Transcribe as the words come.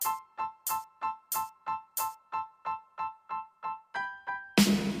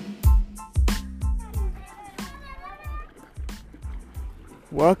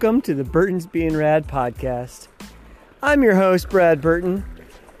Welcome to the Burtons Being Rad podcast. I'm your host, Brad Burton,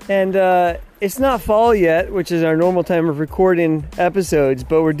 and it's not fall yet, which is our normal time of recording episodes,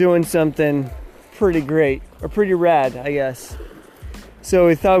 but we're doing something pretty great, or pretty rad, I guess. So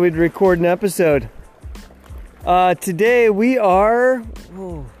we thought we'd record an episode. Today we are...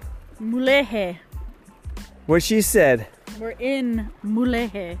 Mulege. What she said. We're in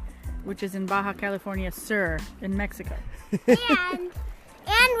Mulege, which is in Baja, California Sur, in Mexico.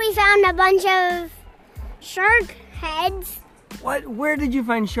 And we found a bunch of shark heads. What? Where did you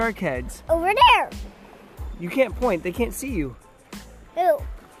find shark heads? Over there. You can't point. They can't see you. Ooh.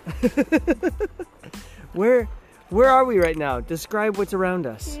 Where are we right now? Describe what's around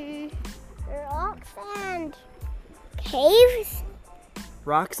us. Rocks and caves.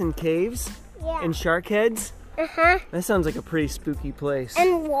 Rocks and caves? Yeah. And shark heads? Uh-huh. That sounds like a pretty spooky place.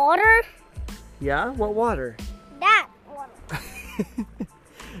 And water. Yeah? What water? That water.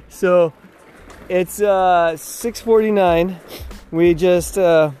 So, it's 6:49. We just,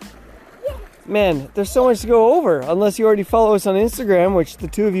 man, there's so much to go over. Unless you already follow us on Instagram, which the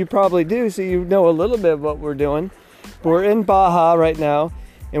two of you probably do, so you know a little bit of what we're doing. But we're in Baja right now,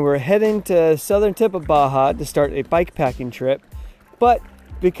 and we're heading to southern tip of Baja to start a bike packing trip. But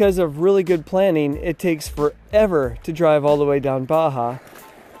because of really good planning, it takes forever to drive all the way down Baja,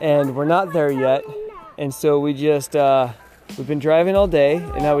 and we're not there yet. And so we just, we've been driving all day,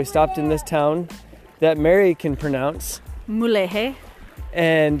 and now we stopped in this town that Mary can pronounce. Mulege.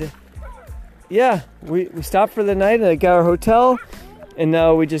 And yeah, we stopped for the night and I got our hotel, and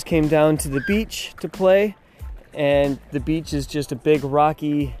now we just came down to the beach to play. And the beach is just a big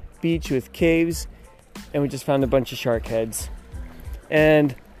rocky beach with caves, and we just found a bunch of shark heads.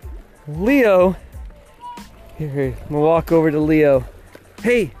 And Leo, here, I'm gonna walk over to Leo.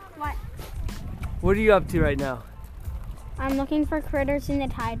 Hey! What? What are you up to right now? I'm looking for critters in the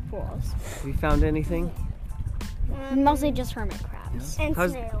tide pools. Have you found anything? Mostly just hermit crabs. And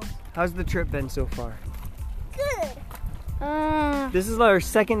snails. How's the trip been so far? Good. This is our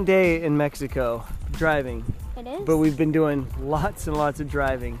second day in Mexico driving, It is? but we've been doing lots and lots of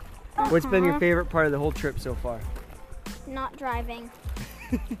driving. What's been your favorite part of the whole trip so far? Not driving.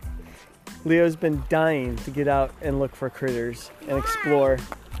 Leo's been dying to get out and look for critters and explore.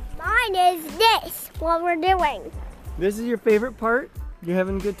 Mine is this, what we're doing. This is your favorite part? You're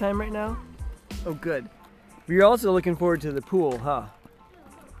having a good time right now? Oh, good. You're also looking forward to the pool, huh?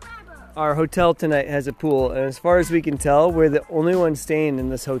 Our hotel tonight has a pool, and as far as we can tell, we're the only ones staying in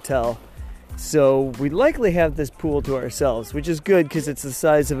this hotel. So we likely have this pool to ourselves, which is good because it's the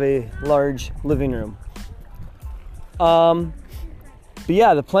size of a large living room. But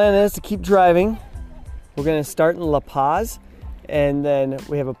yeah, the plan is to keep driving. We're going to start in La Paz, and then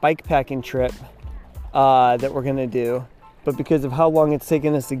we have a bike packing trip that we're going to do. But because of how long it's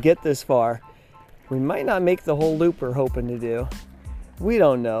taken us to get this far, we might not make the whole loop we're hoping to do. We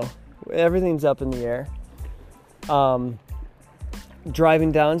don't know. Everything's up in the air.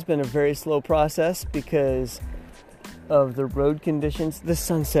 Driving down's been a very slow process because of the road conditions. The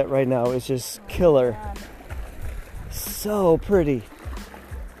sunset right now is just killer. So pretty.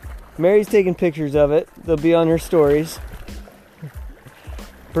 Mary's taking pictures of it. They'll be on her stories.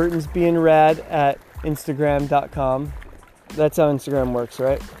 Burton's Being Rad at Instagram.com. That's how Instagram works,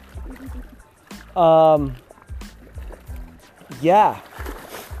 right? Yeah.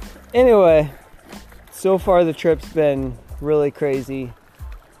 Anyway, so far the trip's been really crazy.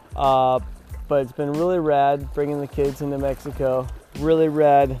 But it's been really rad bringing the kids into Mexico. Really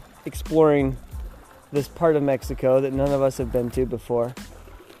rad exploring this part of Mexico that none of us have been to before.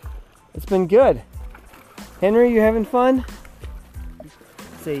 It's been good. Henry, you having fun?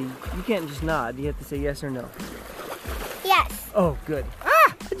 Say, you can't just nod. You have to say yes or no. Yes. Oh, good.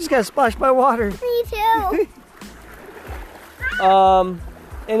 Ah! I just got splashed by water. Me too.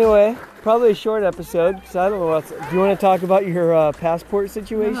 Anyway, probably a short episode because I don't know what's... Do you want to talk about your passport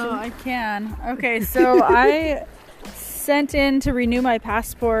situation? Oh, I can. Okay, so I sent in to renew my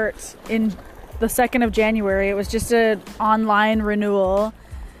passport in the 2nd of January. It was just an online renewal,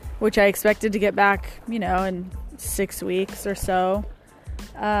 which I expected to get back, in 6 weeks or so.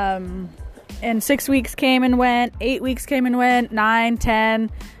 And 6 weeks came and went, 8 weeks came and went, 9, 10,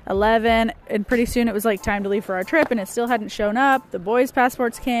 11, and pretty soon it was like time to leave for our trip, and it still hadn't shown up. The boys'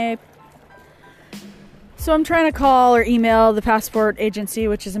 passports came. So I'm trying to call or email the passport agency,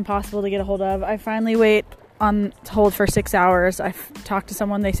 which is impossible to get a hold of. I finally wait on hold for 6 hours. I talked to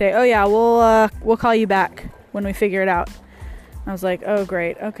someone. They say, "Oh yeah, we'll call you back when we figure it out." I was like, "Oh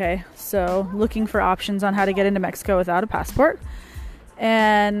great, okay." So looking for options on how to get into Mexico without a passport.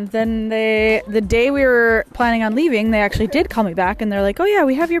 And then the day we were planning on leaving, they actually did call me back, and they're like, oh yeah,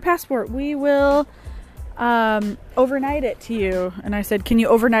 we have your passport. We will overnight it to you. And I said, can you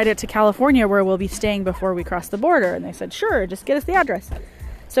overnight it to California where we'll be staying before we cross the border? And they said, sure, just get us the address.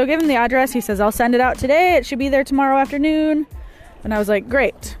 So I gave him the address. He says, I'll send it out today. It should be there tomorrow afternoon. And I was like,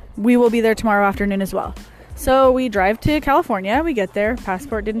 great, we will be there tomorrow afternoon as well. So we drive to California. We get there.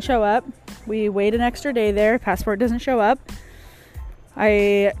 Passport didn't show up. We wait an extra day there. Passport doesn't show up.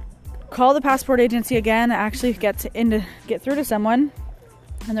 I call the passport agency again. I actually get through to someone.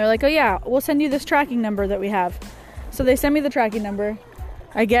 And they're like, oh yeah, we'll send you this tracking number that we have. So they send me the tracking number.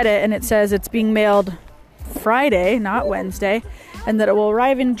 I get it, and it says it's being mailed Friday, not Wednesday, and that it will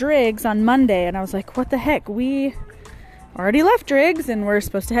arrive in Driggs on Monday. And I was like, what the heck? We already left Driggs, and we're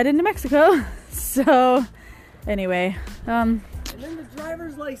supposed to head into Mexico. So anyway, and then the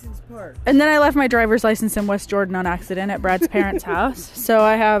driver's license part. And then I left my driver's license in West Jordan on accident at Brad's parents' house. So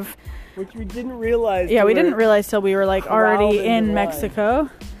I have... Which we didn't realize. Yeah, we didn't realize till we were like already in Mexico.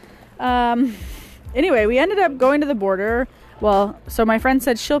 Anyway, we ended up going to the border. Well, so my friend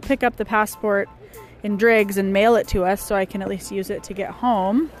said she'll pick up the passport in Driggs and mail it to us so I can at least use it to get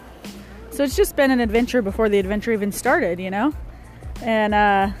home. So it's just been an adventure before the adventure even started, you know?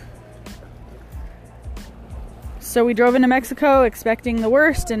 And so we drove into Mexico expecting the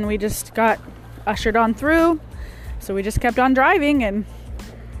worst, and we just got ushered on through. So we just kept on driving, and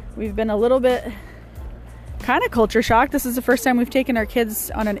we've been a little bit kind of culture shocked. This is the first time we've taken our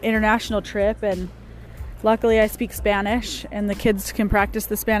kids on an international trip, and luckily I speak Spanish, and the kids can practice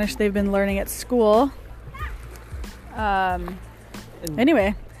the Spanish they've been learning at school.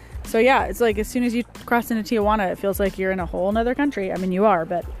 Anyway, so yeah, it's like as soon as you cross into Tijuana, it feels like you're in a whole nother country. I mean, you are,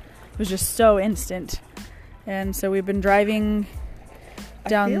 but it was just so instant. And so we've been driving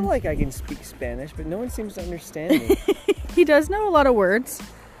down. I feel like I can speak Spanish, but no one seems to understand me. He does know a lot of words.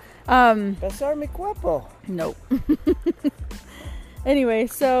 Besar mi cuerpo. Nope. Anyway,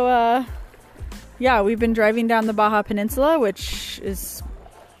 so yeah, we've been driving down the Baja Peninsula, which is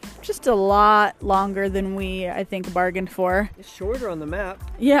just a lot longer than we, I think, bargained for. It's shorter on the map.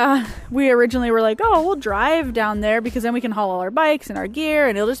 Yeah, we originally were like, oh, we'll drive down there because then we can haul all our bikes and our gear,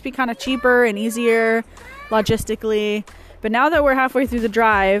 and it'll just be kind of cheaper and easier logistically. But now that we're halfway through the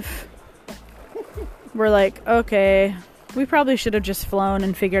drive, we're like, okay, we probably should have just flown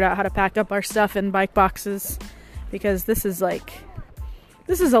and figured out how to pack up our stuff in bike boxes, because this is a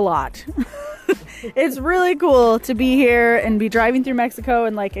lot. It's really cool to be here and be driving through Mexico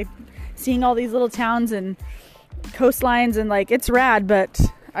and like seeing all these little towns and coastlines, and like it's rad, but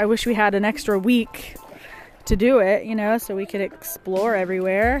I wish we had an extra week to do it, you know, so we could explore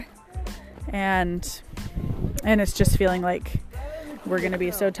everywhere. And it's just feeling like we're going to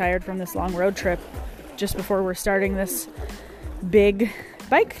be so tired from this long road trip just before we're starting this big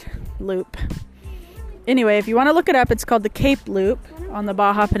bike loop. Anyway, if you want to look it up, it's called the Cape Loop on the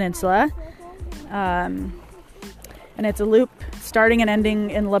Baja Peninsula. And it's a loop starting and ending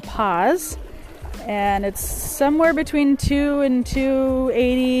in La Paz. And it's somewhere between 2 and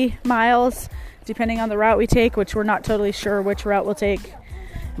 280 miles, depending on the route we take, which we're not totally sure which route we'll take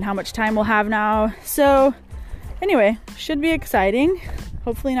and how much time we'll have now. So anyway, should be exciting.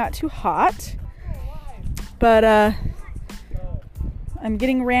 Hopefully not too hot. But I'm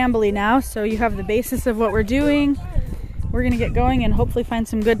getting rambly now, so you have the basis of what we're doing. We're going to get going and hopefully find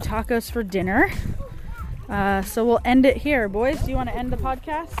some good tacos for dinner. So we'll end it here. Boys, do you want to end the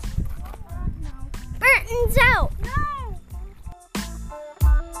podcast? Burtons out! No!